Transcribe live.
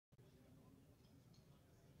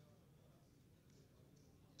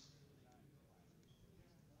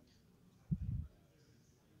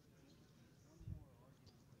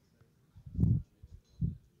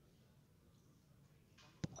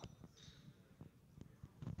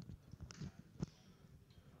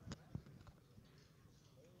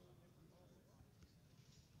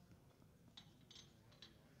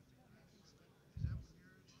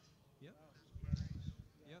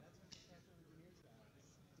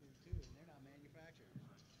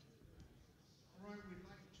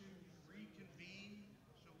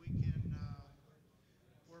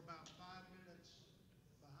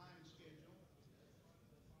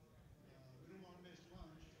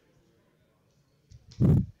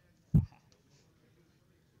Don't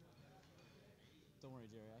worry,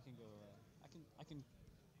 Jerry. I can go. I can.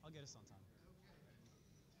 I'll get us on time.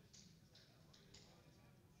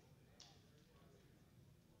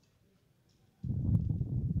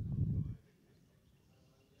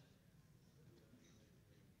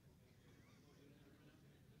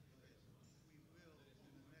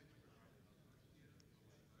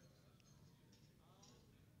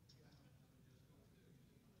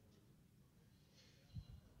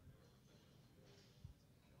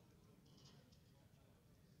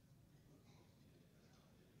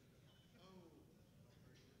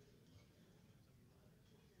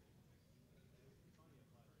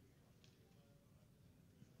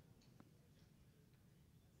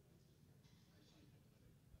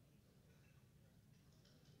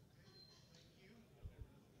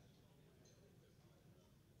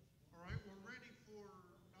 All right, we're ready for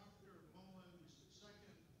Dr. Moen's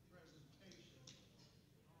second presentation.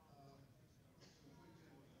 If we can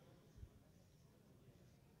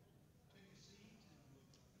take a seat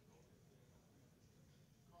and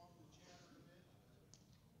calm the chatter a bit.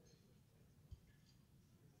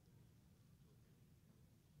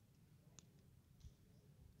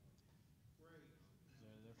 Great.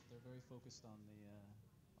 They're very focused on the.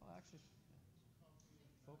 Oh, actually,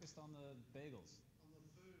 focused on the bagels. On the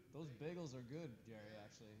food. Those bagels are good, Jerry.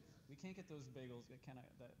 Actually, we can't get those bagels.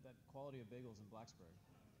 That quality of bagels in Blacksburg.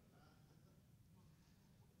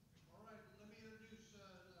 All right, let me introduce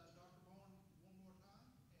Dr. Moen one more time,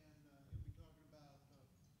 and he'll be talking about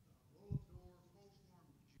roll-up door full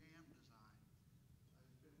form jam design.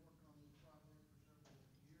 He's been working on this project for several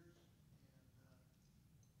years and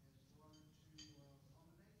has learned to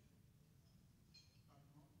combination.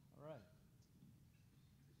 Dr. Moen? All right.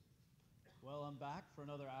 Well, I'm back for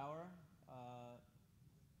another hour,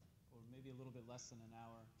 or maybe a little bit less than an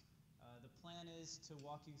hour. The plan is to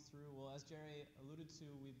walk you through, well, as Jerry alluded to,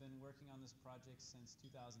 we've been working on this project since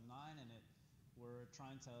 2009, and we're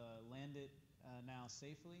trying to land it now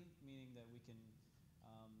safely, meaning that we can,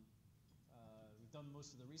 we've done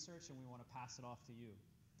most of the research and we want to pass it off to you,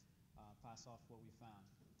 pass off what we found.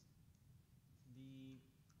 The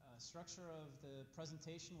structure of the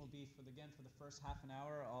presentation will be again for the first half an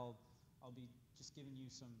hour. I'll be just giving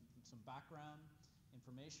you some background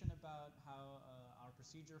information about how our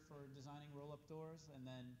procedure for designing roll-up doors, and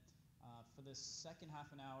then for the second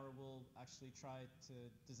half an hour we'll actually try to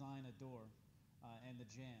design a door and the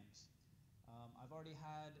jambs. I've already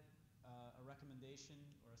had a recommendation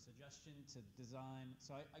or a suggestion to design.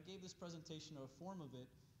 So I gave this presentation or a form of it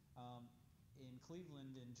in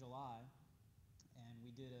Cleveland in July, and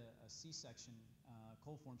we did a C-section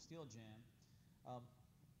cold form steel jam.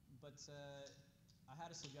 But I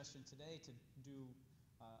had a suggestion today to do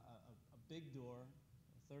a big door,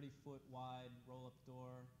 a 30-foot wide roll-up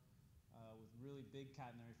door with really big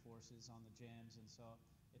catenary forces on the jambs, and so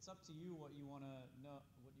it's up to you what you want to know,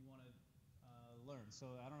 what you want to learn. So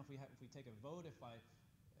I don't know if we take a vote.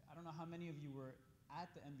 I don't know how many of you were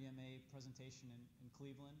at the MBMA presentation in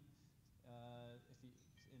Cleveland.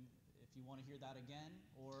 If you want to hear that again,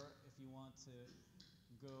 or if you want to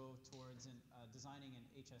go towards designing an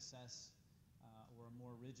HSS or a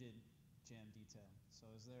more rigid jam detail. So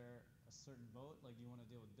is there a certain vote? Like, do you want to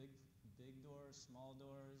deal with big doors, small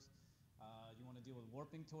doors? Do you want to deal with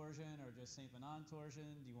warping torsion or just St. Venant torsion?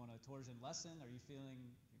 Do you want a torsion lesson? Are you feeling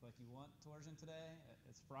like you want torsion today?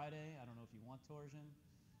 It's Friday. I don't know if you want torsion.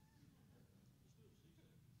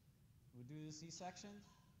 We'll do the C-section?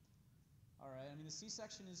 All right. I mean, the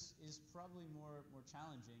C-section is probably more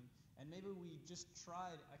challenging, and maybe we just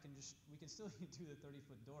tried. We can still do the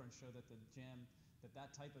 30-foot door and show that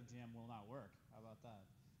that type of jam will not work. How about that?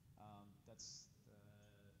 That's the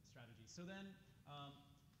strategy. So then,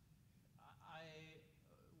 I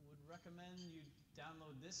would recommend you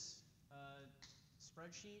download this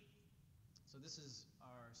spreadsheet. So this is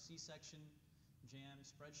our C-section jam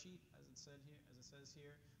spreadsheet, as it says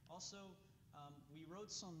here. Also, we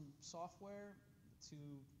wrote some software to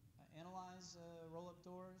analyze roll-up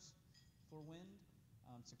doors for wind,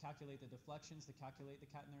 to calculate the deflections, to calculate the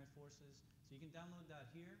catenary forces. So you can download that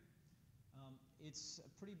here. It's a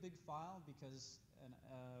pretty big file because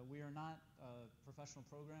we are not professional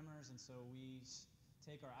programmers, and so we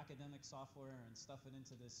take our academic software and stuff it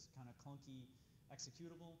into this kind of clunky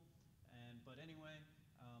executable. But anyway,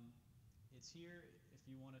 it's here if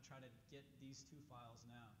you want to try to get these two files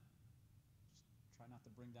now. Just try not to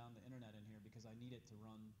bring down the internet in here because I need it to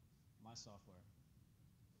run my software.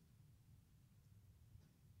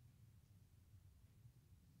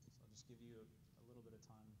 So I'll just give you a little bit of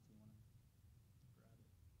time if you want to grab it.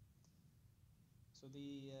 So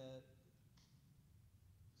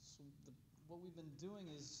what we've been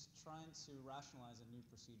doing is trying to rationalize a new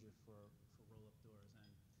procedure for roll-up doors.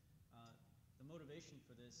 And the motivation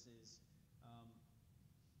for this is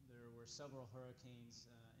there were several hurricanes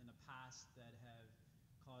in the past that have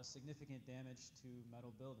caused significant damage to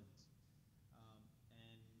metal buildings.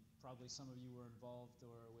 And probably some of you were involved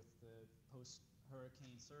or with the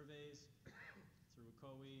post-hurricane surveys through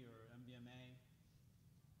COE or MBMA.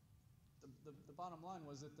 The bottom line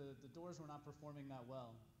was that the doors were not performing that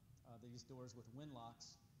well. These doors with wind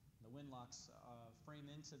locks, the wind locks frame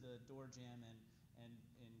into the door jamb, and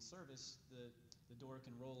in service, the door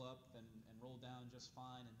can roll up and roll down just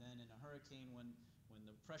fine. And then in a hurricane, when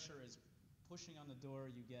the pressure is pushing on the door,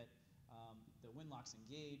 you get the wind locks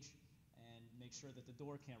engage and make sure that the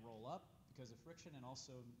door can't roll up because of friction, and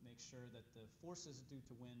also make sure that the forces due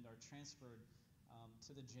to wind are transferred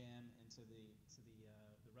to the jamb and to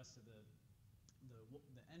the rest of the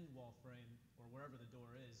end wall frame or wherever the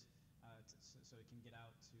door is, so it can get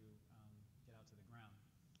out to the ground.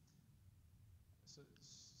 So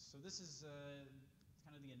this is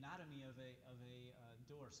kind of the anatomy of a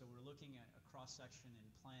door. So we're looking at a cross section in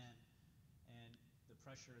plan, and the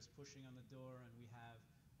pressure is pushing on the door, and we have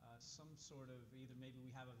some sort of maybe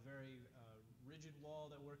we have a very rigid wall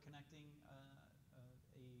that we're connecting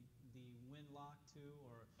the wind lock to,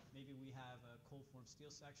 or maybe we have a cold formed steel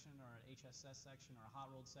section or an HSS section or a hot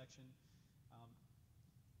rolled section.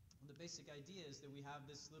 The basic idea is that we have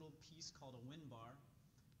this little piece called a wind bar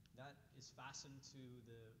that is fastened to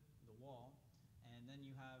the wall, and then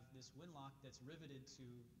you have this wind lock that's riveted to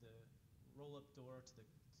the roll-up door,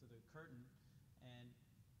 to the curtain, and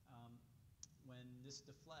when this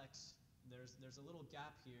deflects, there's a little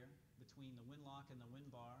gap here between the wind lock and the wind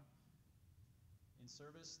bar. In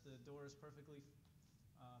service, the door is perfectly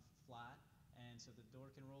flat, and so the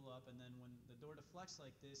door can roll up, and then when the door deflects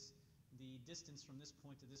like this, the distance from this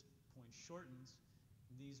point to this point shortens.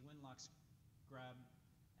 These wind locks grab,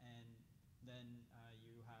 and then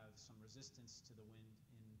you have some resistance to the wind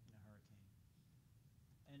in a hurricane.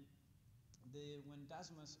 And when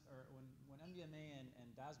MBMA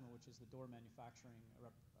and DASMA, which is the door manufacturing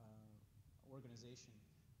organization,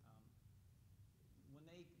 when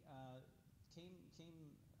they came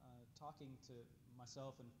talking to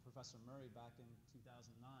myself and Professor Murray back in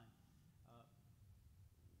 2009,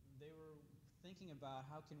 they were thinking about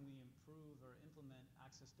how can we improve or implement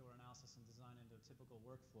access door analysis and design into a typical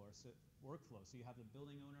workflow. So you have the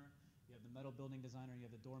building owner, you have the metal building designer, you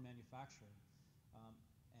have the door manufacturer.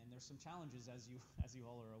 And there's some challenges, as you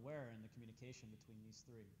all are aware, in the communication between these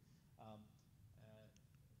three. And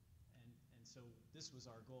so this was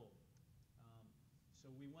our goal.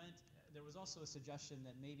 So we went. There was also a suggestion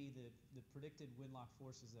that maybe the predicted wind lock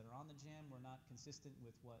forces that are on the jamb were not consistent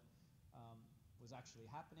with what was actually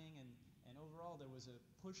happening, and overall there was a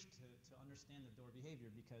push to understand the door behavior,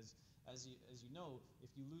 because as you know, if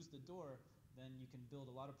you lose the door, then you can build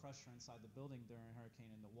a lot of pressure inside the building during a hurricane,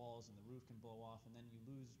 and the walls and the roof can blow off, and then you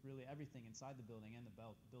lose really everything inside the building and the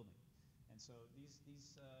building. And so we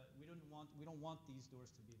don't want these doors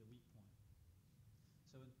to be the weak point.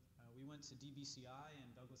 So we went to DBCI in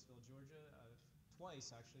Douglasville, Georgia, twice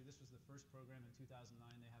actually. This was the first program in 2009.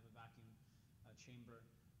 They have a vacuum chamber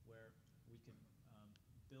where we could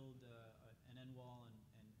build an end wall and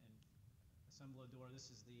assemble a door. This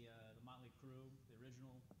is the Motley Crew, the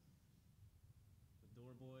original, the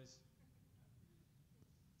door boys.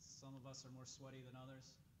 Some of us are more sweaty than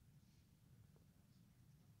others.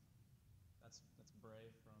 That's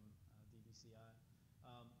Bray from DBCI.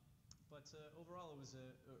 But overall, it was a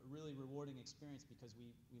really rewarding experience because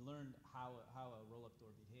we learned how a roll-up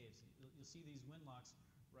door behaves. You'll see these wind locks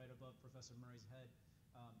right above Professor Murray's head.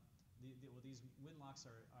 These wind locks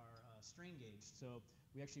are strain gauged. So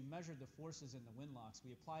we actually measured the forces in the wind locks.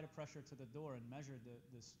 We applied a pressure to the door and measured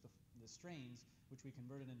the strains, which we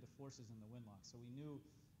converted into forces in the wind locks. So we knew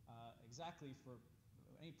exactly for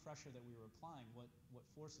any pressure that we were applying what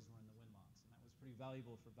forces were in the wind locks, and that was pretty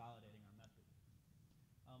valuable for validating our method.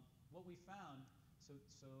 What we found, so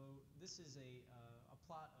this is a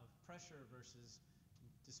plot of pressure versus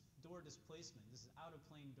door displacement. This is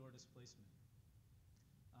out-of-plane door displacement.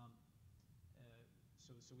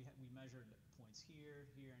 So we measured points here,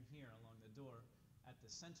 here, and here along the door at the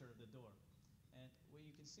center of the door. And what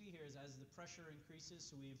you can see here is as the pressure increases,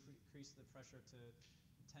 so we increase the pressure to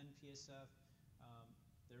 10 PSF,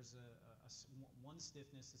 there's one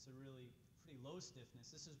stiffness. It's a really pretty low stiffness.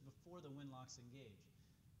 This is before the wind locks engage.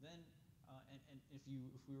 Then, and if you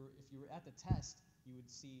were at the test, you would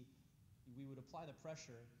see we would apply the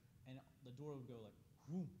pressure, and the door would go like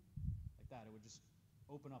whoom, like that. It would just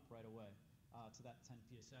open up right away to that 10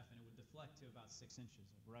 PSF, and it would deflect to about 6 inches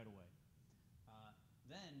right away.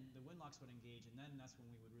 Then the wind locks would engage, and then that's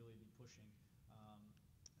when we would really be pushing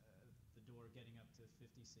the door, getting up to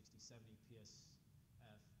 50, 60, 70 psf.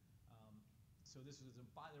 So this was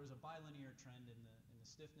there was a bilinear trend in the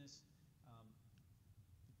stiffness,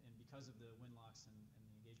 and because of the wind locks and the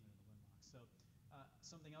engagement of the wind locks. So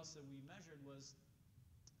something else that we measured was,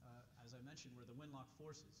 as I mentioned, were the wind lock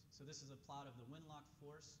forces. So this is a plot of the wind lock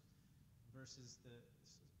force versus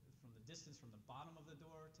from the distance from the bottom of the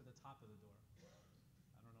door to the top of the door.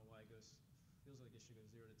 I don't know why it feels like it should go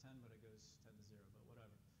 0 to 10, but it goes 10 to 0, but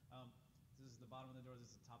whatever. This is the bottom of the door, this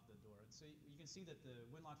is the top of the door. And so you can see that the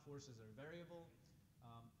wind lock forces are variable.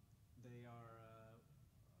 They are,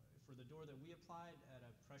 for the door that we applied at a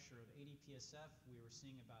pressure of 80 psf, we were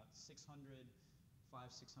seeing about 600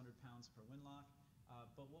 pounds per wind lock.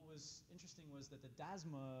 But what was interesting was that the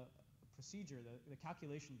DASMA procedure, the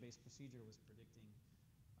calculation-based procedure, was predicting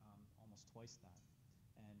almost twice that.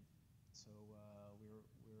 And so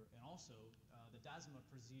and also the DASMA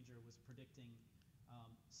procedure was predicting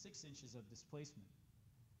 6 inches of displacement,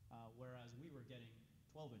 whereas we were getting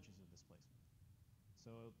 12 inches of displacement.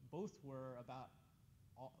 So both were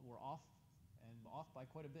off, and off by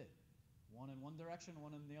quite a bit. One in one direction,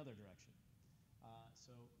 one in the other direction.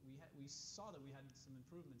 So we saw that we had some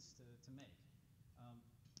improvements to make. And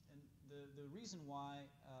the reason why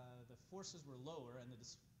the forces were lower and the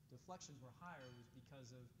deflections were higher was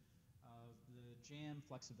because of the jamb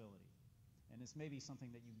flexibility. And this may be something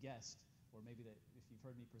that you guessed, or maybe that if you've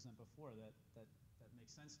heard me present before, that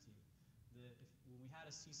makes sense to you. When we had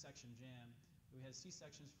a C-section jamb, we had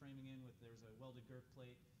C-sections framing in with, there's a welded girth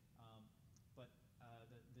plate, but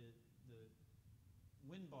the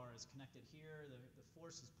wind bar is connected here, the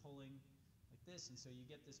force is pulling like this, and so you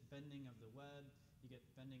get this bending of the web, you get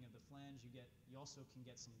bending of the flange, you also can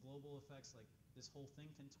get some global effects, like this whole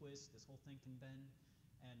thing can twist, this whole thing can bend,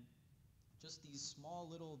 and just these small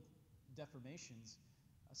little deformations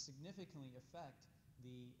significantly affect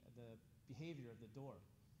the behavior of the door.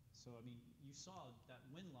 So I mean, you saw that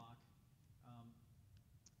wind lock,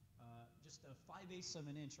 just a 5/8 of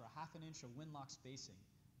an inch or a half an inch of wind lock spacing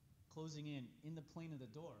closing in the plane of the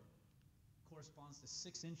door corresponds to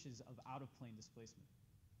 6 inches of out-of-plane displacement.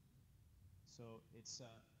 So it's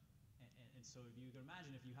and so if you can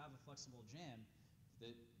imagine, if you have a flexible jamb,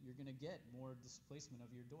 that you're going to get more displacement of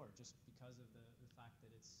your door just because of the fact that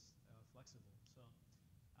it's flexible. So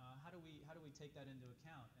how do we take that into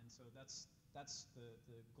account? And so that's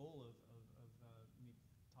the goal of me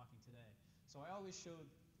talking today. So I'm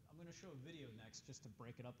going to show a video next just to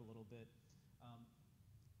break it up a little bit,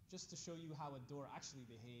 just to show you how a door actually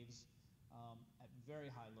behaves at very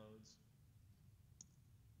high loads.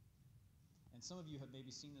 And some of you have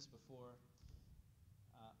maybe seen this before.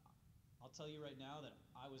 I'll tell you right now that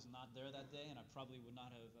I was not there that day, and I probably would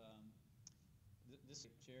not have.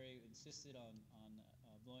 Jerry insisted on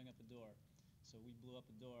blowing up a door, so we blew up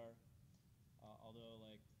a door. Although,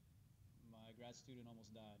 like, my grad student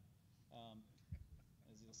almost died,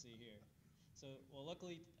 as you'll see here. So, well,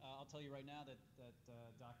 luckily, I'll tell you right now that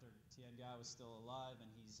Dr. Tian Gao is still alive,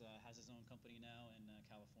 and he has his own company now in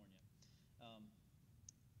California.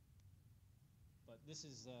 But this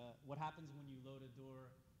is what happens when you load a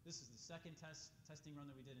door. This is the second testing run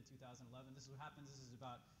that we did in 2011. This is what happens. This is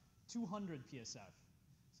about 200 psf.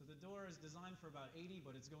 So the door is designed for about 80,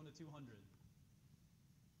 but it's going to 200.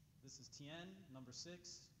 This is Tien, number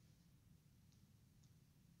 6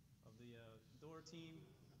 of the door team.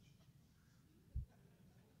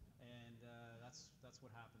 And that's what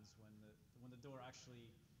happens when the door actually,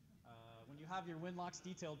 when you have your wind locks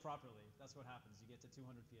detailed properly, that's what happens. You get to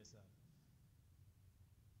 200 psf.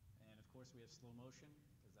 And of course we have slow motion,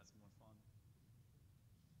 because that's more fun.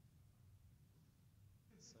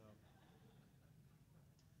 So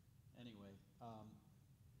anyway,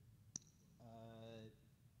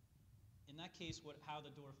 in that case, how the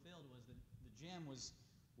door failed was the jamb was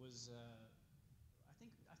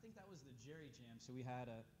I think that was the Jerry jamb. So we had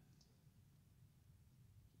a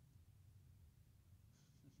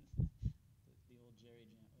the old Jerry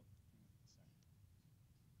jamb. Oh, sorry.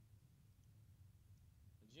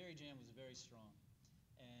 The Jerry jamb was very strong,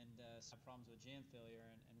 and so had problems with jamb failure.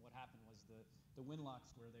 And what happened was the wind locks,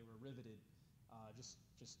 where they were riveted, just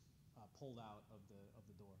pulled out of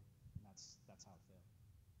the door, and that's how it failed.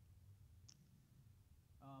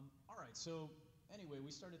 All right, so anyway, we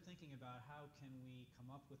started thinking about how can we come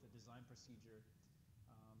up with a design procedure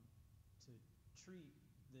to treat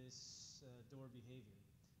this door behavior.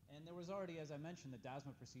 And there was already, as I mentioned, the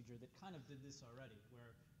DASMA procedure that kind of did this already,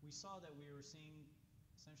 where we saw that we were seeing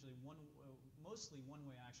essentially mostly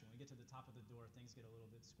one-way action. When we get to the top of the door, things get a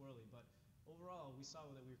little bit squirrely, but overall, we saw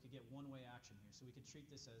that we could get one-way action here, so we could treat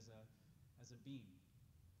this as a beam.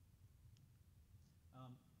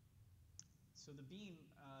 So the beam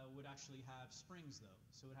would actually have springs, though.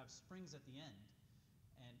 So it would have springs at the end,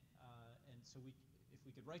 and so if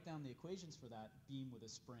we could write down the equations for that beam with a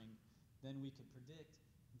spring, then we could predict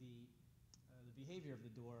the behavior of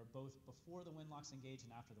the door both before the windlocks engage and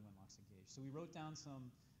after the windlocks engage. So we wrote down some.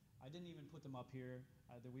 I didn't even put them up here.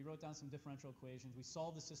 We wrote down some differential equations. We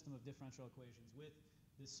solved the system of differential equations with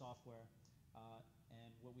this software,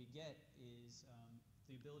 and what we get is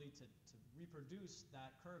the ability to reproduce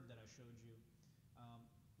that curve that I showed you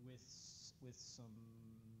with some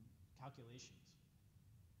calculations.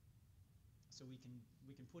 So we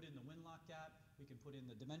can put in the windlock gap, we can put in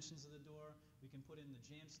the dimensions of the door, we can put in the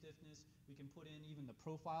jamb stiffness, we can put in even the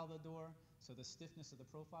profile of the door, so the stiffness of the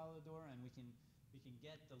profile of the door, and we can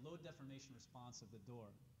get the load deformation response of the door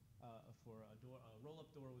for a roll-up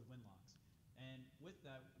door with windlocks. And with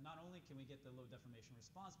that, not only can we get the load deformation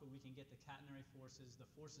response, but we can get the catenary forces, the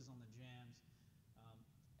forces on the jambs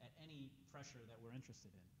at any pressure that we're interested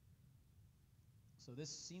in. So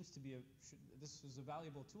this seems to be this is a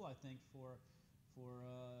valuable tool, I think, for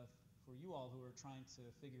you all who are trying to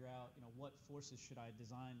figure out, what forces should I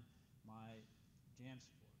design my jambs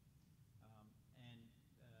for.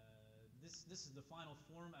 This is the final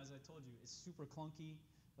form. As I told you, it's super clunky.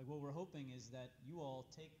 Like, what we're hoping is that you all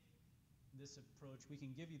take this approach. We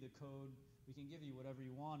can give you the code, we can give you whatever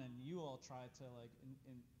you want, and you all try to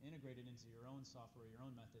integrate it into your own software, your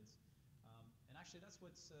own methods. And actually, that's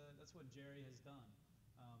what Jerry has done.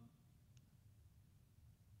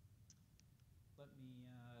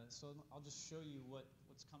 So I'll just show you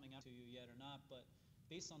what's coming out to you yet or not. But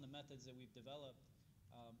based on the methods that we've developed,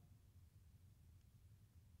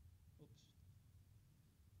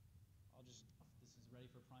 this is ready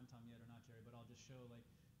for prime time yet or not, Jerry, but I'll just show,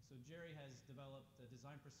 so Jerry has developed a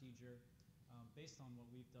design procedure based on what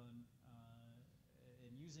we've done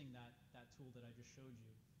and using that tool that I just showed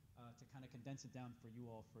you to kind of condense it down for you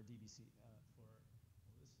all for DBCI products.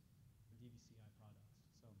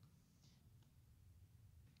 So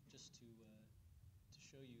just to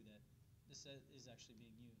show you that this is actually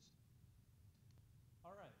being used.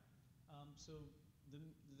 All right, so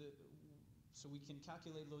so we can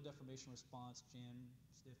calculate load deformation response, jamb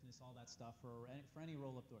stiffness, all that stuff for any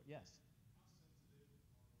roll-up door. Yes? How sensitive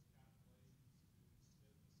are those calculations to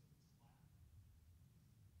stiffness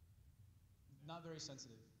of the slat? Not very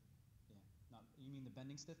sensitive. Yeah. You mean the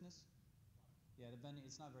bending stiffness? Right. Yeah, the bending.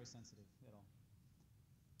 It's not very sensitive at all.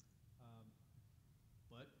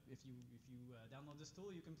 But if you download this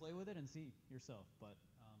tool, you can play with it and see yourself.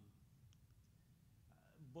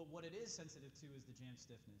 But what it is sensitive to is the jamb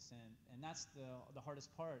stiffness, and that's the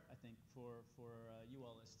hardest part, I think, for you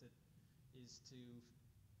all is to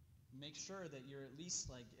make sure that you're at least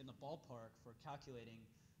in the ballpark for calculating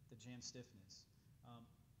the jamb stiffness.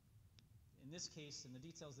 In this case, in the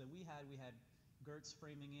details that we had girts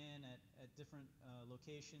framing in at different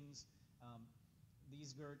locations.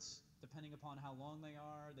 These girts, depending upon how long they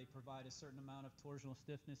are, they provide a certain amount of torsional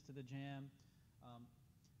stiffness to the jamb.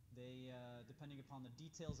 Depending upon the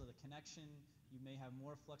details of the connection, you may have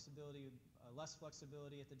more flexibility, less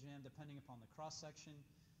flexibility at the jamb, depending upon the cross-section.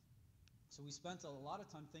 So we spent a lot of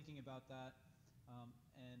time thinking about that,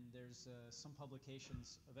 and there's some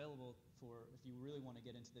publications available for if you really want to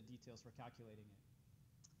get into the details for calculating it.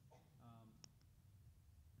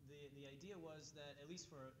 The idea was that, at least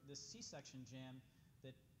for this C-section jamb,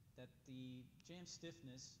 that the jamb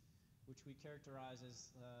stiffness, which we characterize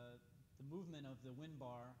as the movement of the wind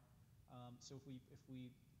bar. So if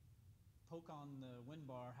we poke on the wind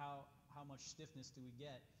bar, how much stiffness do we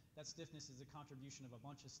get? That stiffness is a contribution of a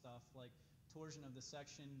bunch of stuff like torsion of the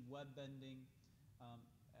section, web bending,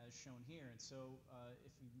 as shown here. And so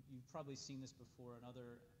if you've probably seen this before in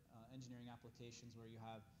other engineering applications where you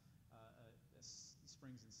have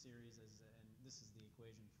springs in series, and this is the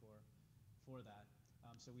equation for that.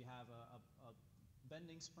 So we have a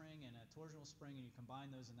bending spring and a torsional spring, and you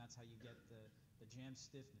combine those, and that's how you get the jamb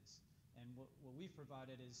stiffness. And what we've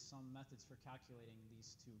provided is some methods for calculating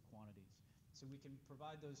these two quantities. So we can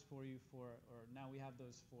provide those for you or now we have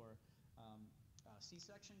those for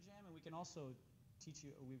C-section jamb, and we can also teach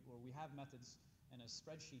you, we have methods and a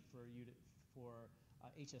spreadsheet for you for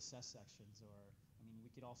HSS sections, or we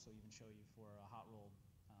could also even show you for a hot roll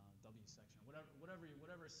W section, whatever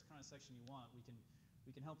kind of section you want. We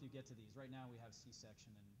can help you get to these. Right now we have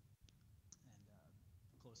C-section and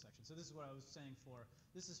closed section. So this is what I was saying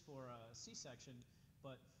this is for C-section,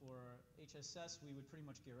 but for HSS we would pretty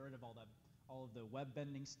much get rid of all of the web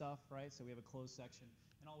bending stuff, right? So we have a closed section,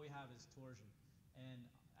 and all we have is torsion. And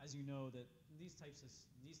as you know, that these types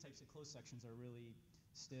of closed sections are really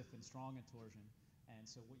stiff and strong in torsion, and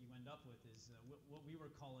so what you end up with is what we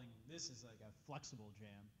were calling, this is like a flexible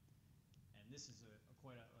jamb, and this is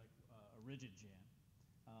quite a rigid jamb,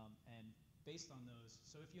 and based on those,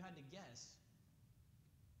 so if you had to guess,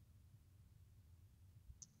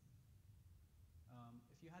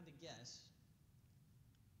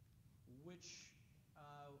 which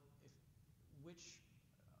which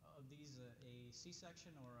of these, a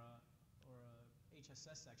C-section or a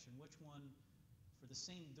HSS section, which one for the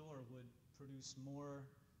same door would produce more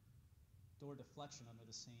door deflection under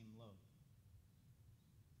the same load?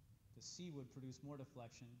 The C would produce more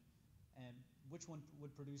deflection, and which one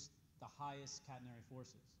would produce the highest catenary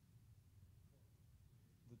forces?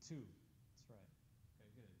 The 2. That's right. Okay,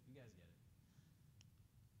 good. You guys get it. Nice.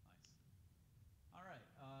 All right.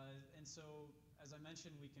 And so, as I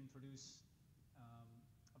mentioned, we can produce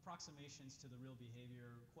approximations to the real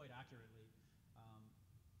behavior quite accurately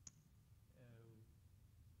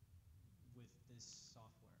with this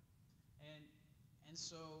software. And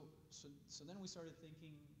so then we started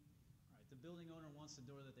thinking, all right, the building owner wants the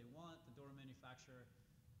door that they want. The door manufacturer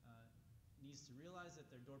needs to realize that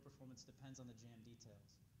their door performance depends on the jamb details.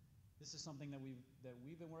 This is something that we've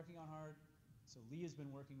been working on hard. So Lee has been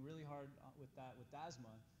working really hard with that with DASMA,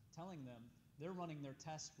 telling them they're running their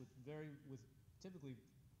tests with typically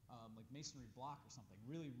like masonry block or something,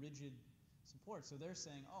 really rigid support. So they're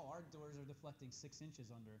saying, oh, our doors are deflecting 6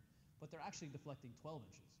 inches under, but they're actually deflecting 12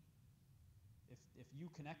 inches. If you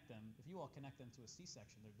all connect them to a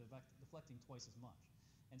C-section, they're deflecting twice as much.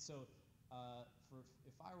 And so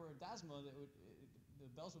if I were a DASMA, the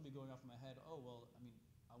bells would be going off in my head. Oh, well, I mean,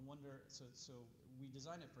 I wonder, so we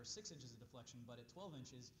designed it for 6 inches of deflection, but at 12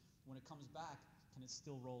 inches, when it comes back, can it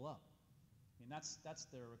still roll up? I mean, that's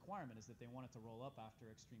their requirement, is that they want it to roll up after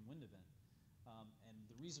extreme wind event. And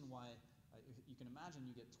the reason why, you can imagine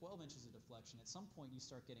you get 12 inches of deflection, at some point you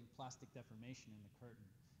start getting plastic deformation in the curtain,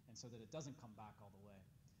 and so that it doesn't come back all the way.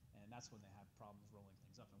 And that's when they have problems rolling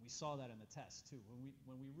things up. And we saw that in the test, too. When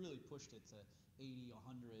we really pushed it to 80,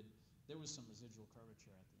 100, there was some residual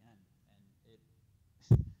curvature at the end. And it,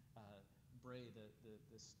 Bray,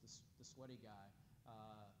 the sweaty guy,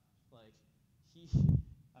 like,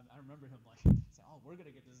 I remember him like saying, "Oh, we're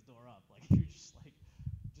gonna get this door up." Like he was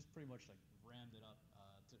just pretty much like rammed it up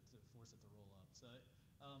to force it to roll up. So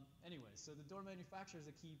anyway, so the door manufacturer is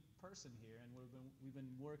a key person here, and we've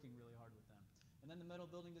been working really hard with them. And then the metal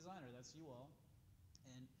building designer, that's you all,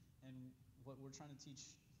 and what we're trying to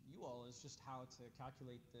teach you all is just how to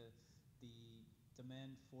calculate the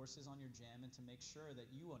demand forces on your jamb, and to make sure that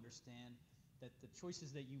you understand that the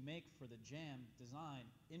choices that you make for the jamb design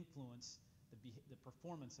influence the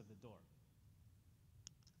performance of the door.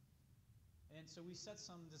 And so we set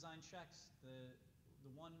some design checks.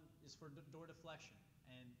 The one is for door deflection,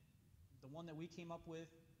 and the one that we came up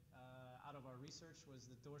with out of our research was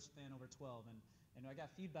the door span over 12. And I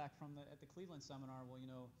got feedback at the Cleveland seminar. Well,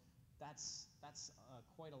 you know, that's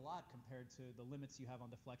quite a lot compared to the limits you have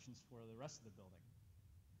on deflections for the rest of the building.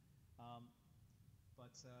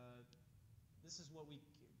 But this is what we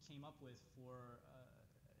came up with for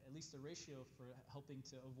at least a ratio for helping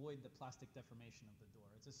to avoid the plastic deformation of the door.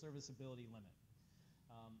 It's a serviceability limit.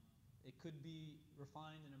 It could be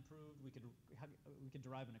refined and improved. We could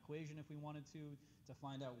derive an equation if we wanted to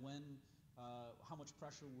find out how much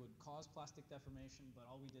pressure would cause plastic deformation, but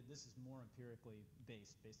all we did, this is more empirically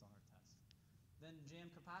based on our tests. Then jamb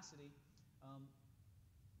capacity,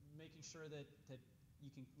 making sure that you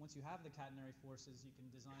can, once you have the catenary forces, you can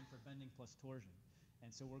design for bending plus torsion. And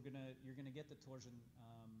so you're gonna get the torsion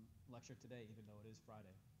lecture today, even though it is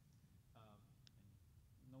Friday.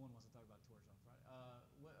 And no one wants to talk about torsion on Friday.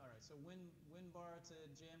 All right, so wind bar to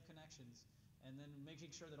jamb connections, and then making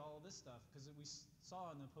sure that all of this stuff, because we saw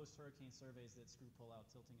in the post-hurricane surveys that screw pull-out,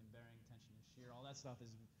 tilting and bearing, tension and shear, all that stuff is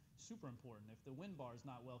super important. If the wind bar is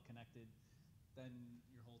not well connected, then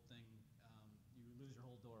your whole thing, you lose your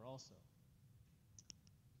whole door also.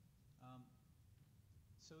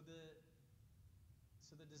 So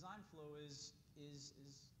the design flow is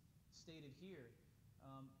stated here.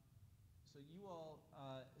 So you all,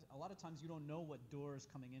 a lot of times you don't know what door is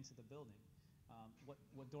coming into the building,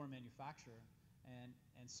 what door manufacturer, and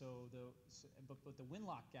so but the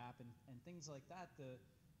windlock gap and things like that,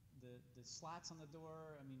 the slats on the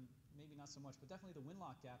door, I mean, maybe not so much, but definitely the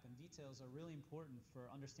windlock gap and details are really important for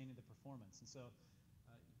understanding the performance. And so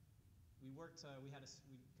we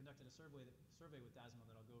conducted a survey with DASMA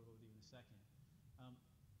that I'll go over with you in a second.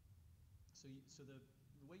 So the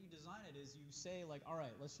way you design it is you say, like, all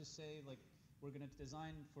right, let's just say, like, we're going to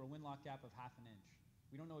design for a windlock gap of 1/2 inch.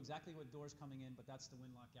 We don't know exactly what door is coming in, but that's the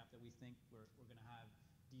wind lock gap that we think we're going to have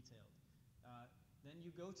detailed. Then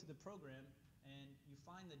you go to the program and you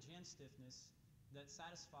find the jamb stiffness that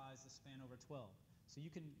satisfies the span over 12. So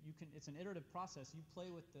it's an iterative process. You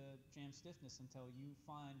play with the jamb stiffness until you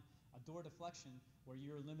find a door deflection where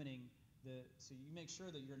you're limiting so you make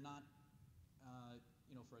sure that you're not,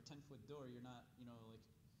 for a 10-foot door, you're not,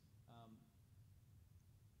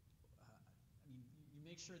 you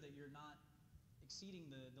make sure that you're not exceeding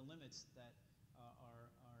the limits that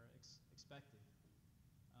are expected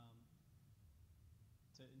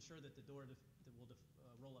to ensure that the door will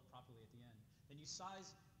roll up properly at the end. Then you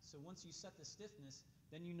size. So once you set the stiffness,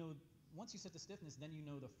 then you know. Once you set the stiffness, then you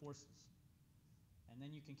know the forces, and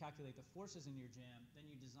then you can calculate the forces in your jamb. Then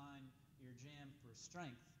you design your jamb for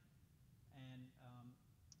strength, and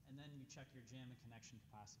then you check your jamb and connection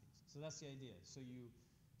capacities. So that's the idea. So you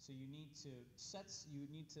need to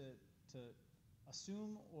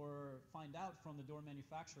assume or find out from the door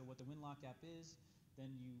manufacturer what the wind lock gap is.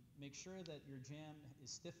 Then you make sure that your jamb is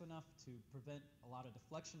stiff enough to prevent a lot of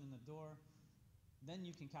deflection in the door. Then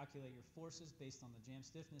you can calculate your forces based on the jamb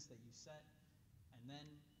stiffness that you set, and then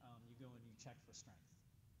you go and you check for strength.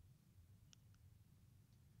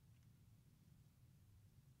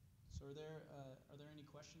 So are there any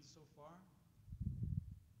questions so far?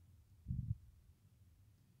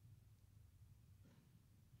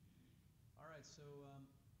 All right. So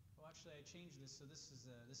actually I changed this. So this is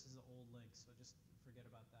an old link. So just forget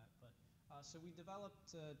about that. But so we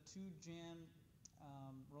developed 2 jamb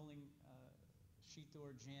rolling sheet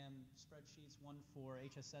door jamb spreadsheets, one for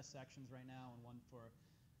HSS sections right now and one for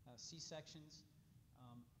C sections.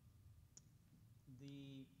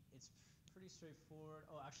 It's pretty straightforward.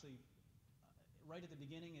 Oh, actually, right at the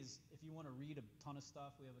beginning is if you want to read a ton of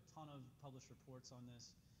stuff, we have a ton of published reports on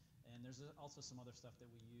this, and there's also some other stuff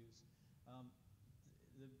that we use.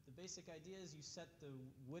 The basic idea is you set the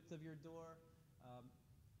width of your door,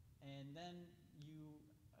 and then you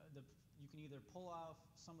can either pull off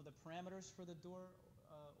some of the parameters for the door,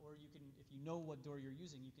 or you can, if you know what door you're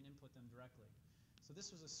using, you can input them directly. So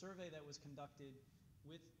this was a survey that was conducted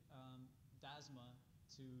with DASMA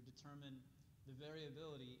to determine the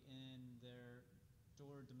variability in their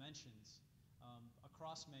door dimensions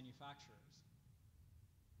across manufacturers.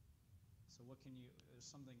 So there's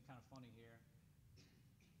something kind of funny here.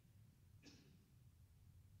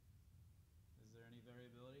 Is there any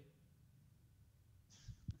variability?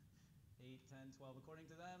 8, 10, 12. According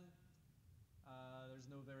to them, there's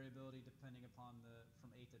no variability depending upon from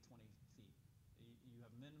 8 to 20 feet. You have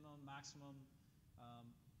minimum, maximum,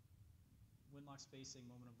 wind lock spacing,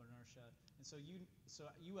 moment of inertia, and so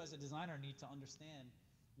you as a designer need to understand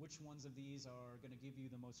which ones of these are going to give you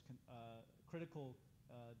the most critical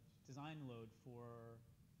design load for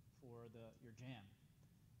your jamb,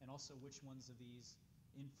 and also which ones of these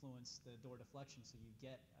influence the door deflection so you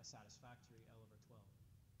get a satisfactory L over 12.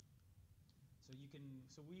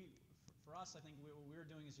 For us, I think what we're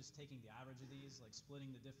doing is just taking the average of these, like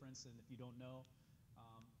splitting the difference, and if you don't know,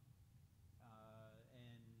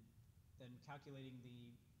 and then calculating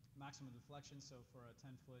the maximum deflection. So for a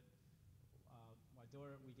 10-foot wide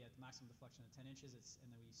door, we get maximum deflection at 10 inches,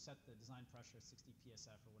 and then we set the design pressure at 60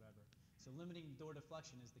 psf or whatever. So limiting door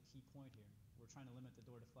deflection is the key point here. We're trying to limit the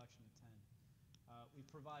door deflection to 10. We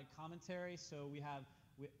provide commentary, so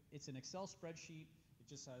it's an Excel spreadsheet. It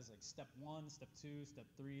just has like step 1, step 2, step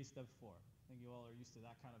 3, step 4. I think you all are used to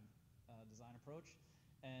that kind of design approach.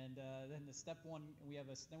 And then the step 1, we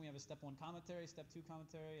have a step 1 commentary, step 2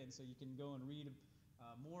 commentary, and so you can go and read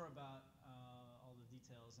more about all the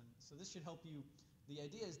details. And so this should help you. The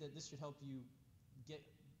idea is that this should help you get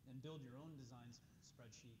and build your own design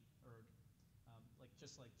spreadsheet, or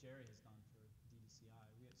just like Jerry has done for DDCI.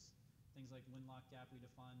 We have things like wind lock gap. We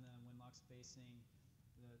define them, wind lock spacing,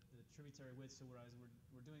 the tributary width. So we're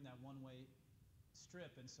doing that one-way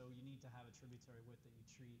strip, and so you need to have a tributary width that you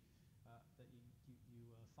treat, that you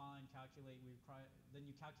find, calculate. Then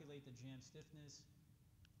you calculate the jamb stiffness.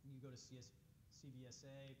 You go to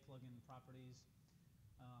CVSA, plug in the properties,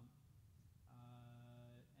 and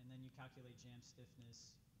then you calculate jamb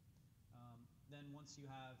stiffness. Then once you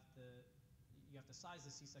have to size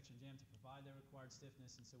the C-section jamb to provide the required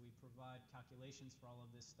stiffness, and so we provide calculations for all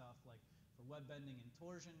of this stuff, like for web bending and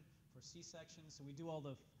torsion for C-sections. So we do all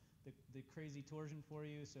the crazy torsion for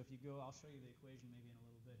you. So if you go, I'll show you the equation maybe in a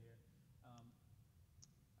little bit here.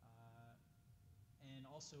 And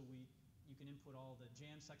also you can input all the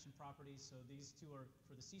jamb section properties. So these two are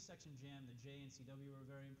for the C-section jamb. The J and CW are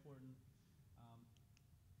very important.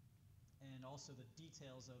 And also the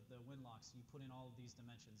details of the wind lock. So you put in all of these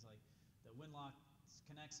dimensions, like the wind lock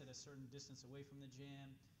connects at a certain distance away from the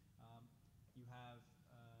jamb. You have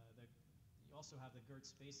you also have the girt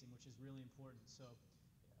spacing, which is really important. So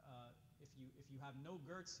if you have no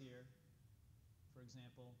girts here, for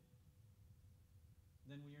example,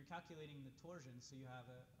 then when you're calculating the torsion, so you have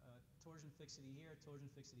a torsion fixity here,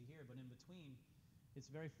 torsion fixity here, but in between,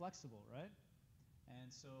 it's very flexible, right?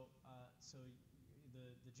 And so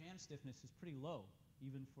the jamb stiffness is pretty low,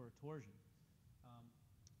 even for a torsion.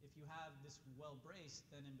 If you have this well braced,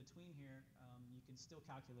 then in between here, you can still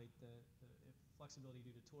calculate the flexibility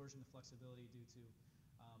due to torsion, the flexibility due to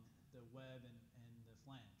the web and the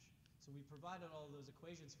flange. So we provided all of those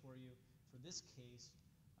equations for you for this case,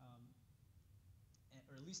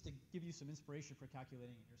 or at least to give you some inspiration for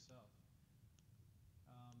calculating it yourself.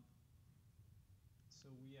 So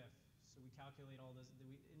we calculate all this.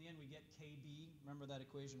 In the end, we get KB. Remember that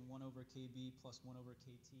equation, 1 over KB plus 1 over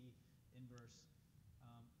KT inverse.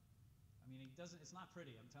 I mean, it's not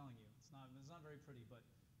pretty, I'm telling you. It's not very pretty, but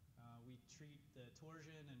we treat the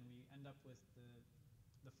torsion and we end up with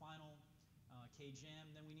the final K jamb.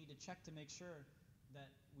 Then we need to check to make sure that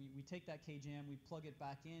we take that K jamb, we plug it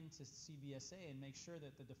back into CBSA and make sure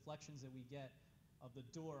that the deflections that we get of the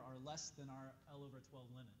door are less than our L over 12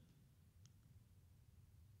 limit.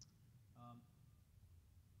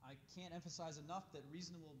 I can't emphasize enough that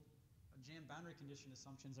reasonable jamb boundary condition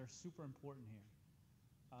assumptions are super important here.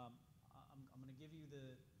 I'm going to give you the,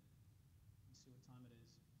 let's see what time it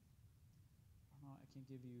is. I can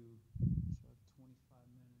give you, so I have 25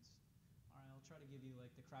 minutes. All right, I'll try to give you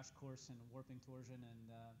like the crash course in warping torsion, and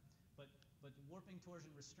but warping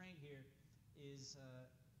torsion restraint here is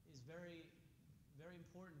very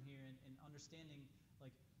important here in understanding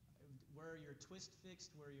like where your twist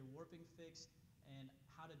fixed, where your warping fixed, and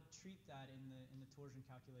how to treat that in the torsion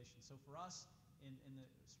calculation. So for us, in the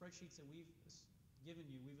spreadsheets that we've given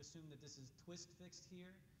you, we've assumed that this is twist fixed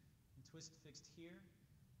here and twist fixed here,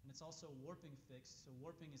 and it's also warping fixed. So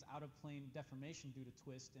warping is out of plane deformation due to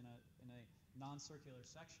twist in a non-circular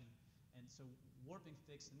section, and so warping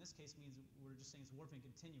fixed in this case means we're just saying it's warping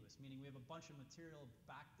continuous, meaning we have a bunch of material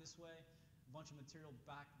back this way, a bunch of material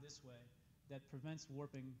back this way that prevents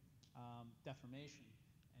warping deformation.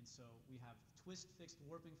 And so we have twist fixed,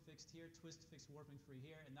 warping fixed here, twist fixed, warping free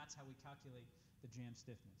here, and that's how we calculate the jamb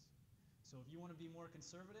stiffness. So if you want to be more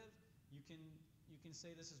conservative, you can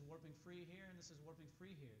say this is warping free here and this is warping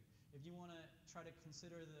free here. If you want to try to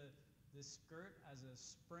consider the skirt as a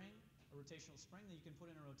spring, a rotational spring, then you can put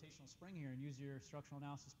in a rotational spring here and use your structural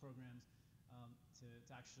analysis programs to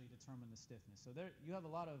actually determine the stiffness. So there you have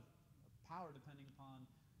a lot of power depending upon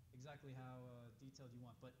exactly how detailed you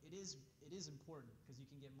want. But it is important because you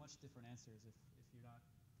can get much different answers if you're not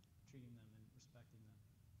treating them and respecting them.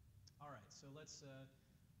 All right, so let's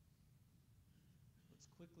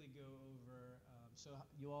quickly go over. So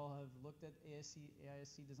you all have looked at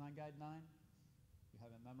AISC Design Guide 9? You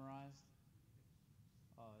have it memorized?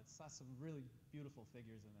 Oh, it's got some really beautiful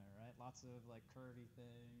figures in there, right? Lots of like curvy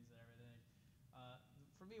things and everything.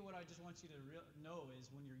 For me, what I just want you to know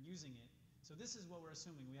is when you're using it, so this is what we're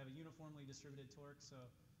assuming. We have a uniformly distributed torque. So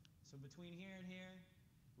between here and here,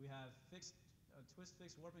 we have fixed, twist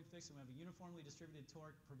fixed, warping fixed, and we have a uniformly distributed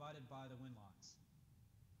torque provided by the wind locks.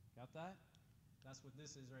 Got that? That's what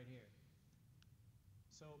this is right here.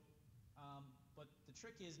 So, but the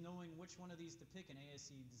trick is knowing which one of these to pick in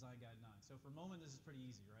AISC Design Guide 9. So for Moen, this is pretty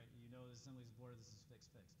easy, right? You know this assembly is board, this is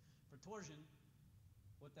fixed. For torsion,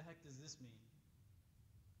 what the heck does this mean?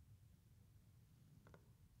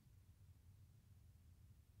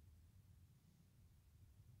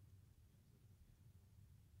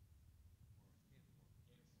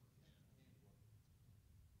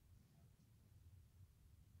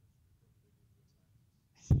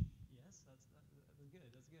 Yes, that's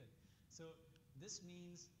good. That's good. So this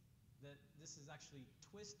means that this is actually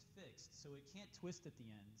twist fixed. So it can't twist at the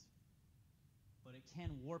ends, but it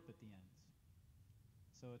can warp at the ends.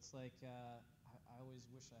 So it's like I always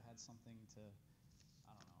wish I had something to,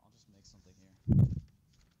 I don't know, I'll just make something here.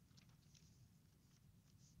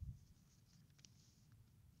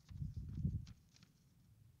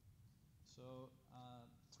 So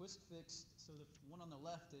twist fixed, so the one on the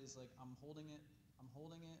left is like I'm holding it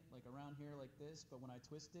like around here like this, but when I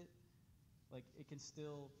twist it, like it can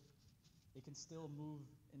still move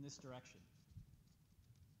in this direction.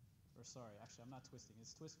 Or sorry, actually I'm not twisting.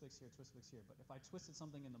 It's twist fix here, but if I twisted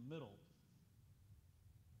something in the middle,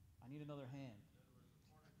 I need another hand.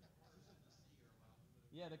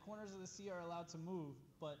 Yeah, the corners of the C are allowed to move,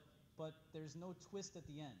 but there's no twist at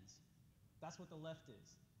the ends. That's what the left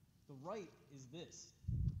is. The right is this.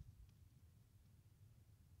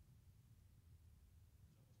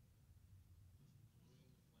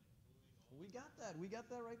 got that. We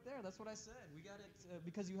got that right there. That's what I said. We got it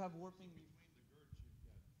because you have warping. In between the girts,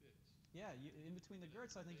 you've got fits. Yeah, in between the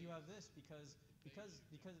girts, I think you have this because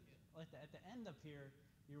at the end up here,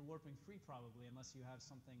 you're warping free probably unless you have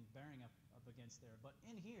something bearing up against there. But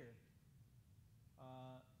in here,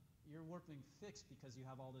 you're warping fixed because you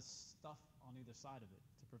have all this stuff on either side of it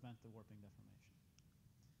to prevent the warping deformation.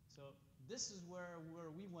 So this is where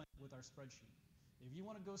we went with our spreadsheet. If you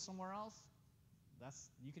want to go somewhere else,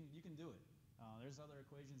 you can do it. There's other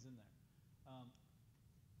equations in there.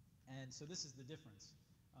 And so this is the difference.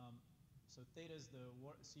 So theta is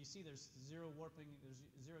so you see there's zero warping, there's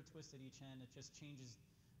zero twist at each end. It just changes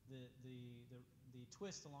the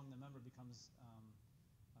twist along the member becomes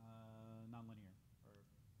nonlinear or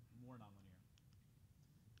more nonlinear.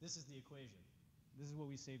 This is the equation. This is what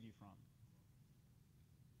we saved you from.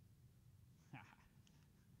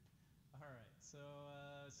 All right, so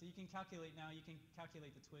you can calculate now. You can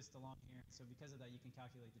calculate the twist along here. So because of that, you can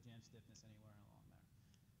calculate the jamb stiffness anywhere along there.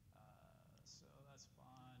 So that's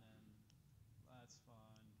fine, and that's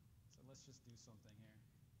fine. So let's just do something here.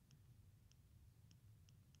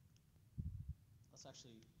 Let's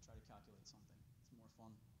actually try to calculate something. It's more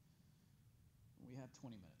fun. We have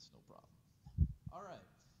 20 minutes, no problem. All right,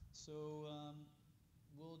 so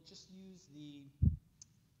we'll just use the.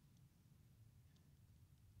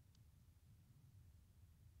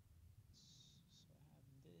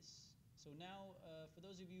 So now, for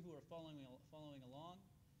those of you who are following along,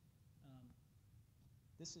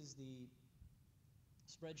 this is the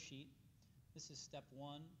spreadsheet. This is step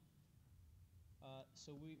 1.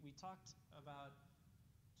 So we talked about,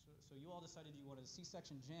 so you all decided you wanted a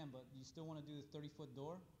C-section jamb, but you still want to do the 30-foot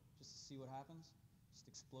door just to see what happens? Just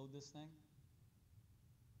explode this thing?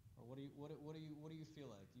 Or what do you feel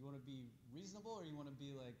like? You want to be reasonable, or you want to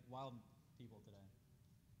be like wild people today?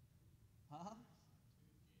 Huh?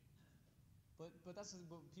 But that's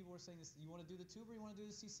what people were saying. This, you want to do the tube or you want to do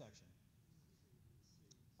the C-section?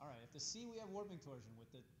 All right. If the C we have warping torsion,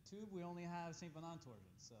 with the tube we only have St. Bernard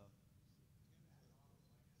torsion. So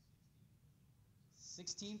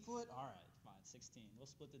 16 foot. All right, fine. 16. We'll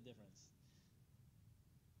split the difference.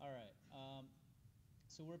 All right.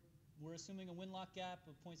 So we're assuming a wind lock gap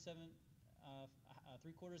of 0.7,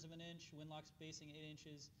 3/4 of an inch. Wind lock spacing 8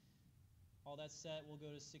 inches. All that set, we'll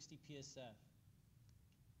go to 60 psf.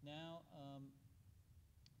 Now,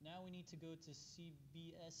 now we need to go to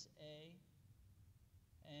CBSA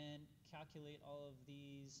and calculate all of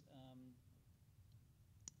these.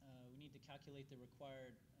 We need to calculate the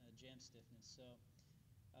required jamb stiffness. So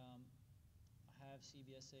I have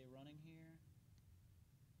CBSA running here.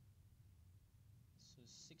 So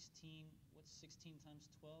 16, what's 16 times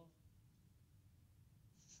 12?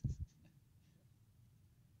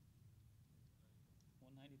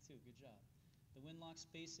 192, good job. The wind lock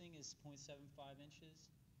spacing is 0.75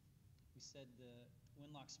 inches. We said the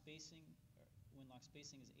wind lock spacing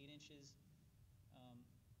is 8 inches.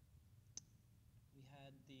 We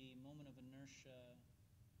had the moment of inertia.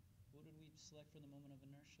 What did we select for the moment of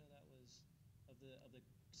inertia? That was of the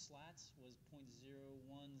slats was 0.0107.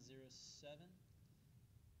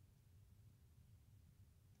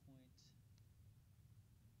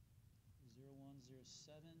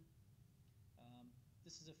 0.0107.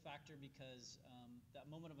 This is a factor because that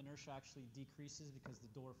moment of inertia actually decreases because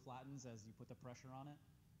the door flattens as you put the pressure on it.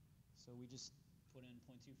 So we just put in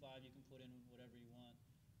 0.25. You can put in whatever you want.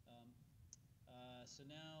 So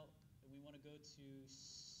now we want to go to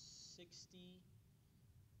 60.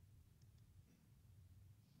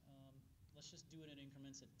 Let's just do it in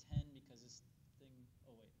increments at 10 because this thing.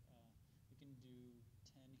 Oh wait, we can do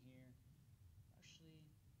 10 here. Actually,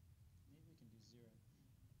 maybe we can do 0.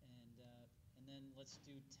 And then let's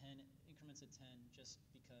do 10 increments at 10 just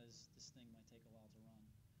because this thing might take a while to run.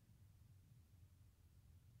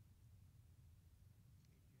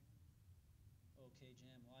 Okay,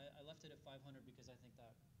 Jamb. Well, I left it at 500 because I think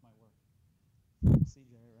that might work.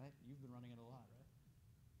 CJ, right? You've been running it a lot, right?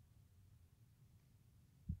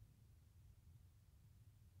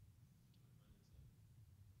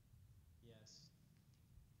 Yes.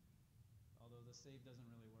 Although the save doesn't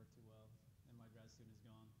really work too well, and my grad student is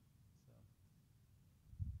gone. So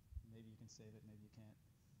maybe you can save it, maybe you can't.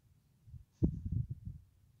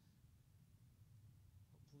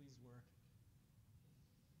 Oh, please work.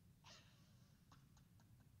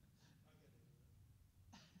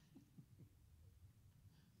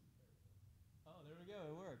 Oh, there we go.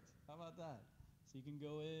 It worked. How about that? So you can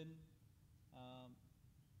go in,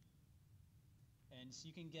 and so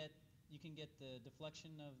you can get the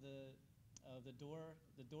deflection of the door.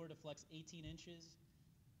 The door deflects 18 inches,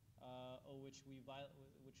 which is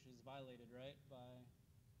violated, right? By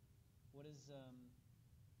what is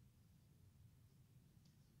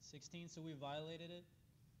 16? So we violated it.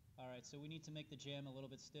 All right. So we need to make the jamb a little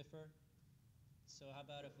bit stiffer. So how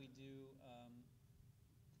about if we do?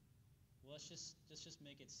 Well, let's just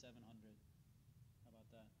make it 700. How about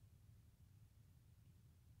that?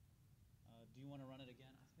 Do you want to run it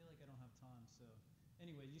again? I feel like I don't have time. So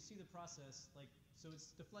anyway, you see the process. Like, so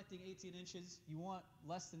it's deflecting 18 inches. You want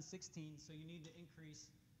less than 16, so you need to increase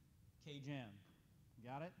K jamb.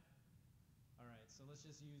 Got it? All right. So let's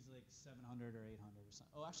just use like 700 or 800 or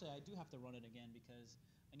something. Oh, actually, I do have to run it again because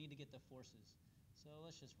I need to get the forces. So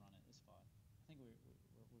let's just run it. It's fine. I think we're good.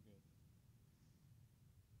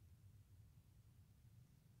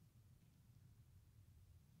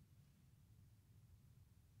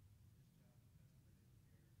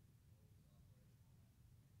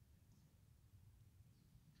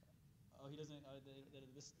 Oh, he doesn't.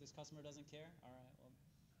 This customer doesn't care. All right. Well,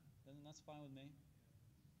 then that's fine with me.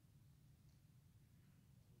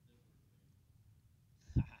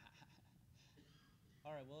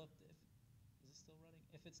 All right. Well, if is it still running?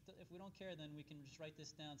 If we don't care, then we can just write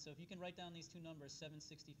this down. So if you can write down these two numbers,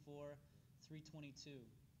 764, 322.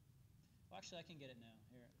 Well, actually, I can get it now.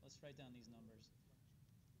 Here, let's write down these numbers.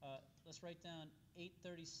 Let's write down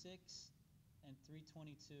 836 and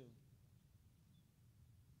 322.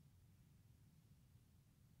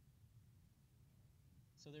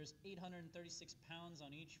 So there's 836 pounds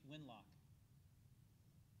on each windlock.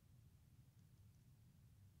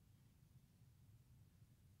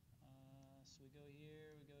 So we go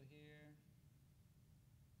here, we go here.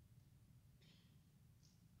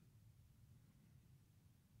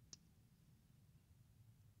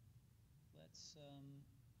 Let's let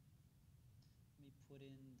me put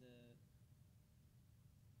in the.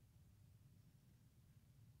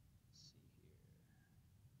 Let's see here.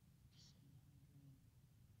 700.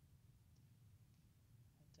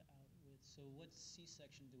 Out to outwith. So what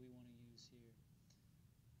C-section do we want to use here?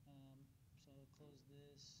 So I'll close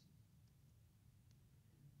this.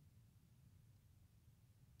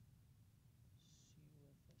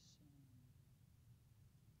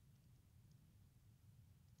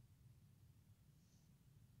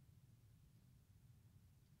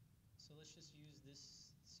 So let's just use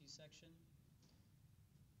this C-section.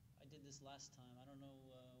 I did this last time. I don't know.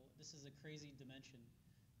 This is a crazy dimension.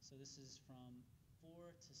 So this is from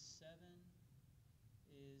 4 to 7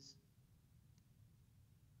 is.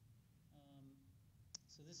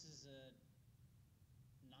 So this is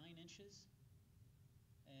 9 inches,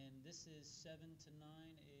 and this is 7 to 9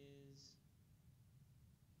 is.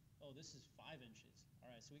 Oh, this is 5 inches.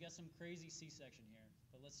 All right. So we got some crazy C-section here,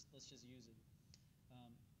 but let's just use it.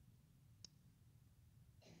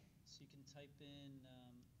 So you can type in 9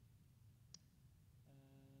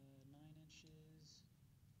 inches,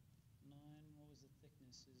 9, what was the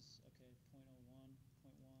thickness is, okay, 0.01,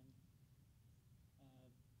 0.1.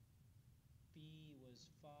 B was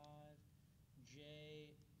 5, J,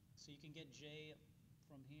 so you can get J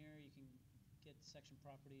from here, you can get section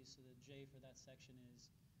properties, so the J for that section is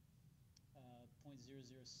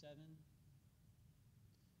 0.007,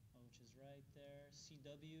 which is right there.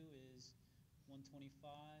 CW is 125.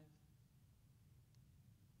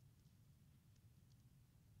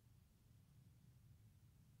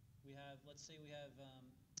 We have, let's say we have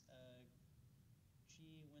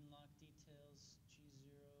G windlock details, G0,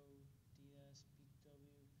 DS,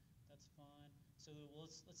 BW. That's fine. So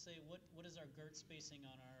let's say what is our girt spacing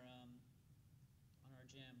on our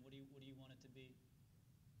jamb? What do you want it to be?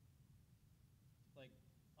 Like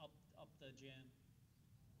up the jamb.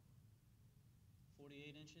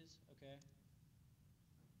 48 inches. Okay.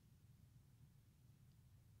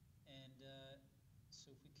 And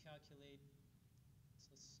so if we calculate.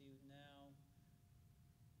 Let's see now.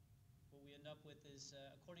 What we end up with is,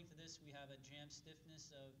 according to this, we have a jamb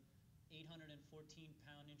stiffness of 814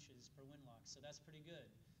 pound-inches per windlock. So that's pretty good.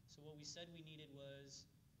 So what we said we needed was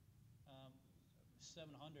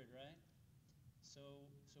 700, right? So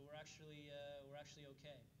we're actually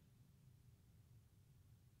okay.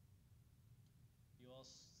 You all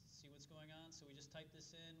see what's going on? So we just type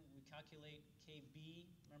this in. We calculate KB.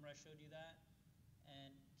 Remember I showed you that,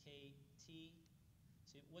 and KT.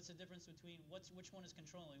 So what's the difference between, which one is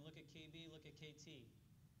controlling? Look at KB, look at KT.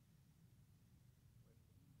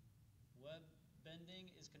 Web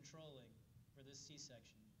bending is controlling for this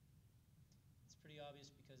C-section. It's pretty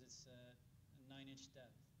obvious because it's a 9-inch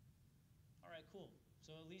depth. All right, cool.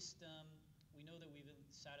 So at least we know that we've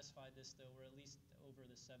satisfied this, though. We're at least over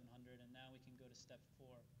the 700, and now we can go to step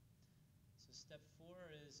 4. So step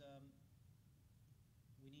 4 is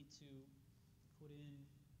we need to put in.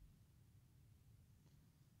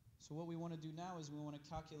 So what we want to do now is we want to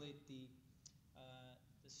calculate the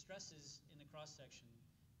stresses in the cross-section,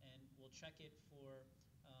 and we'll check it for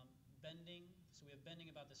bending. So we have bending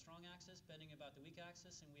about the strong axis, bending about the weak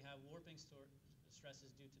axis, and we have warping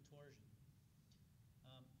stresses due to torsion.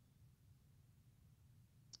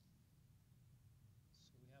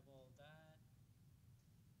 So we have all of that.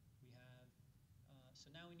 We have, so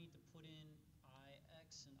now we need to put in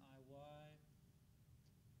Ix and Iy.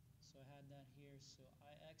 So I had that here. So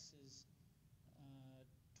Ix is 29.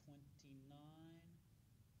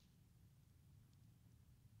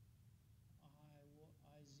 Iz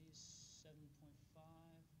is 7.5.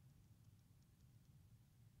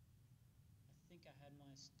 I think I had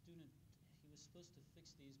my student, he was supposed to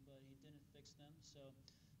fix these, but he didn't fix them. So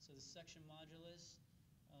the section modulus,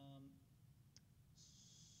 so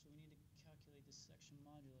we need to calculate the section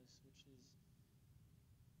modulus, which is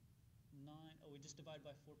 9. Oh, we just divide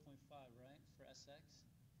by 4.5, right, for Sx.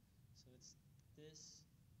 So it's this.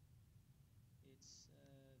 It's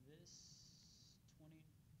this. 20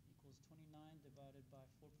 equals 29 divided by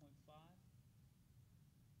 4.5.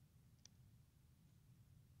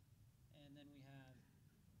 And then we have,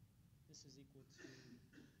 this is equal to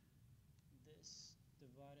this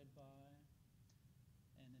divided by,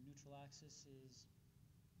 and the neutral axis is,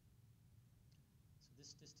 so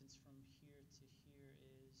this distance from here to here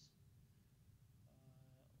is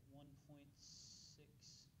 1.66.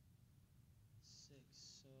 So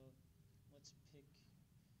let's pick,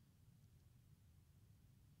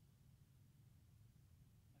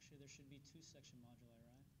 actually there should be 2 section moduli,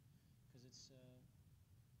 right? Because it's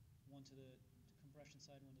one to the compression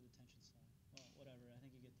side, one to the tension side. Well, whatever, I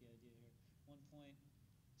think you get the idea here.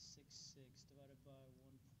 1.66 divided by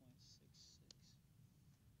 1.66.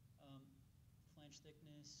 Flange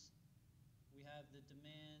thickness, we have the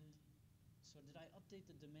demand. So did I update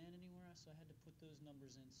the demand anywhere? So I had to put those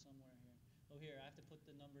numbers in somewhere here. Oh, here, I have to put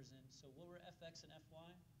the numbers in. So what were Fx and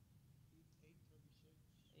Fy?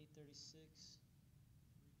 836.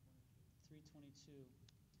 322.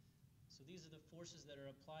 So these are the forces that are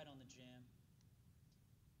applied on the jamb.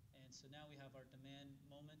 And so now we have our demand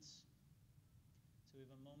moments. So we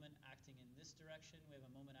have a moment acting in this direction, we have a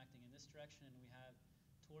moment acting in this direction, and we have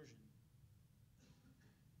torsion.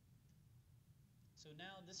 So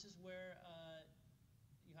now this is where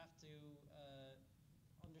you have to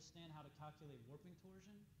understand how to calculate warping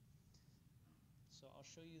torsion. So I'll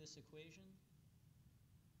show you this equation.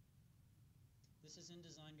 This is in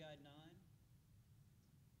Design Guide 9.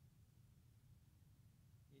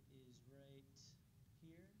 It is right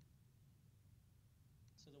here.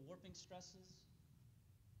 So the warping stresses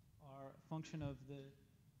are a function of the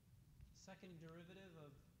second derivative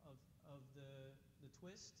of the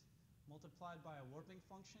twist multiplied by a warping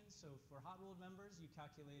function. So for hot-rolled members, you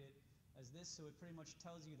calculate it as this. So it pretty much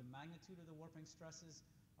tells you the magnitude of the warping stresses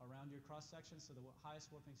around your cross-section. So the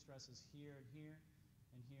highest warping stress is here and here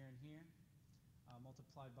and here and here,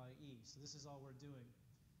 multiplied by E. So this is all we're doing.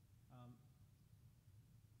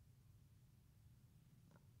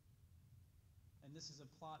 And this is a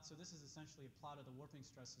plot. So this is essentially a plot of the warping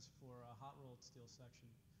stresses for a hot-rolled steel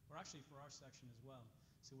section, or actually for our section as well.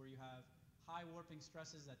 So where you have high warping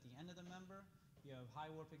stresses at the end of the member, you have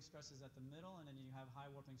high warping stresses at the middle, and then you have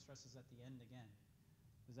high warping stresses at the end again.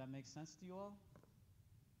 Does that make sense to you all?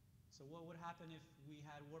 So what would happen if we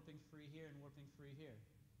had warping free here and warping free here?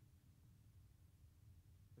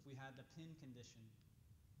 If we had the pin condition?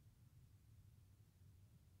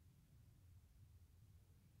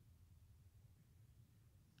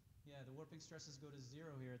 Yeah, the warping stresses go to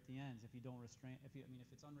 0 here at the ends if you don't restrain. If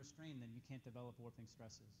it's unrestrained, then you can't develop warping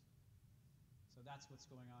stresses. So that's what's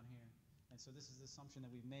going on here. And so this is the assumption that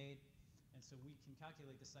we've made. And so we can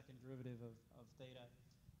calculate the second derivative of theta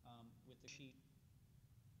with the sheet.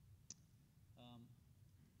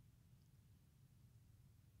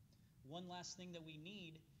 One last thing that we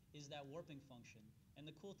need is that warping function. And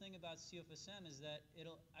the cool thing about CFSM is that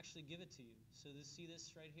it'll actually give it to you. So see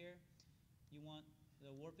this right here? You want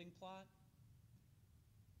the warping plot.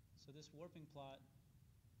 So this warping plot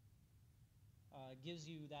gives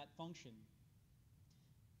you that function.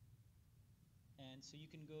 And so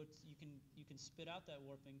you can go, you can spit out that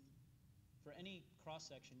warping for any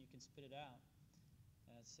cross section. You can spit it out.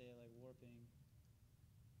 Say like warping.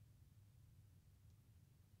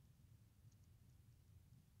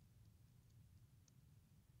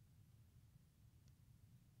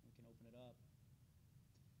 We can open it up,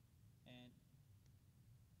 and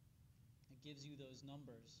it gives you those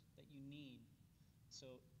numbers that you need.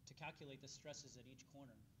 So to calculate the stresses at each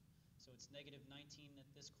corner. So it's -19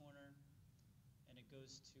 at this corner, and it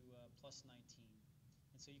goes to +19.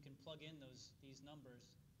 And so you can plug in these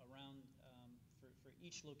numbers around for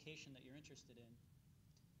each location that you're interested in.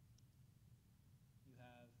 You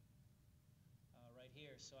have right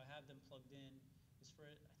here. So I have them plugged in.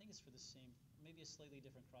 I think it's for the same, maybe a slightly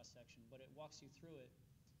different cross section, but it walks you through it.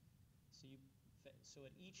 So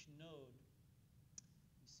at each node,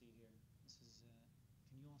 let me see here. This is,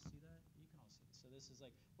 can you all see that? You can all see it. So this is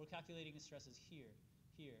like, we're calculating the stresses here,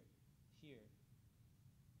 here, here,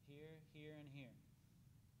 here, here, and here.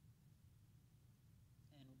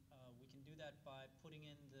 And we can do that by putting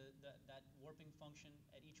in that warping function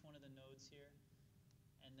at each one of the nodes here.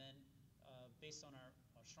 And then based on our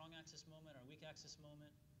strong axis moment, our weak axis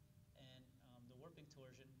moment, and the warping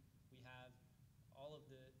torsion, we have all of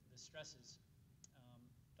the stresses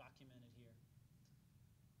documented here.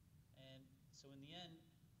 And so in the end,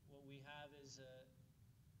 what we have is the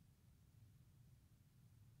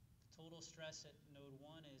total stress at node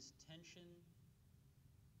 1 is tension,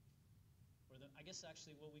 or I guess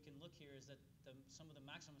actually what we can look here is that some of the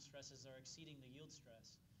maximum stresses are exceeding the yield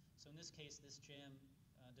stress. So in this case, this jamb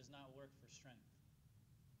does not work for strength.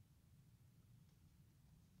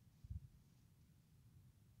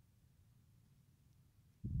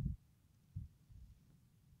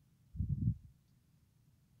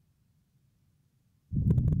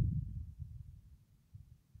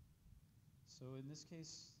 So in this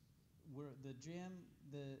case,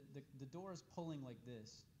 the door is pulling like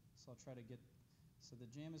this. So I'll try to get, so the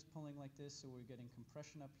jamb is pulling like this, so we're getting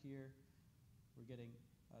compression up here. We're getting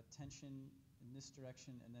tension in this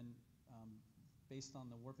direction, and then based on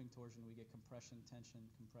the warping torsion, we get compression, tension,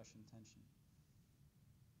 compression, tension.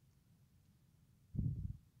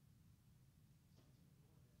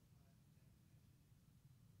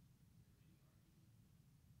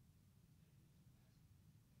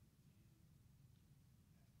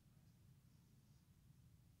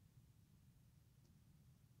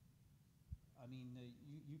 I mean,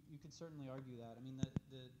 you could certainly argue that. I mean,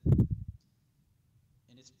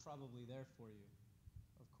 and it's probably there for you,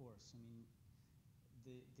 of course. I mean,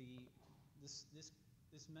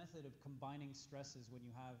 this method of combining stresses when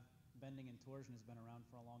you have bending and torsion has been around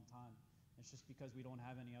for a long time. It's just because we don't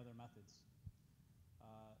have any other methods.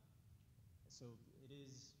 So it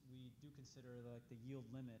is, we do consider like the yield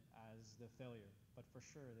limit as the failure, but for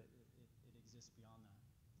sure that it exists beyond that.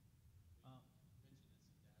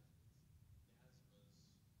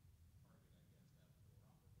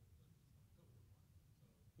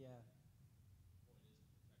 Yeah.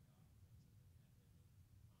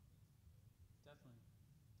 Definitely,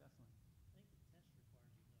 definitely. I think the test requires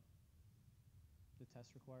you, though. The test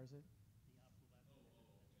requires it? The optical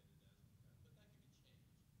vacuum.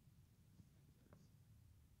 But that could be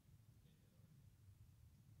changed.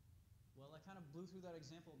 Well, I kind of blew through that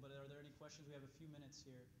example, but are there any questions? We have a few minutes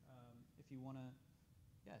here. If you want to,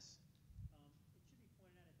 yes. It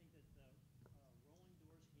should be pointed out, I think, that rolling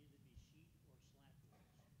doors can either be sheet or slat doors.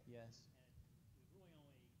 Yes. And we've really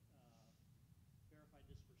only verified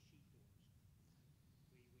this for sheet doors.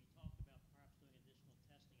 We talked about perhaps doing additional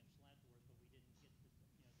testing of slat doors, but we didn't get the,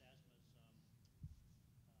 DASMA's help on that.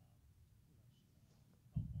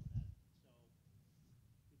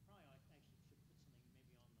 So we probably actually should put something maybe on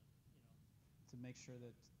the, To make sure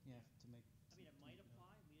that, yeah, to make. I mean, it might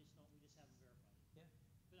apply. We just haven't verified it.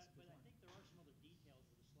 Yeah. But I think there are some other details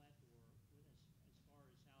with a slat door as far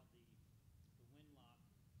as how the wind lock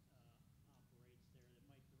operates there. There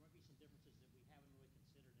might be some differences that we haven't really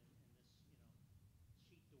considered in this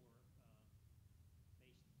sheet door based method.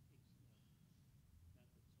 So I tend to think the moment of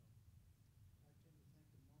inertia for a sheet door has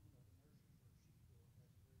very little to do. But on slat doors, it may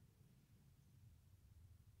be more significant.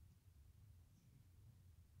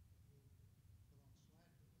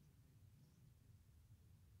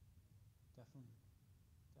 Definitely,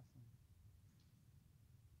 definitely.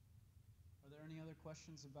 Are there any other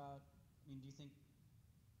questions about, I mean, do you think,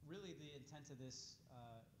 really the intent of this,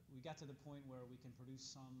 we got to the point where we can produce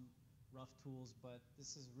some rough tools, but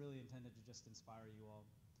this is really intended to just inspire you all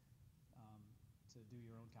to do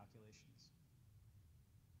your own calculations.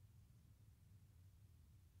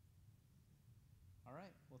 All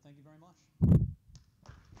right, well, thank you very much.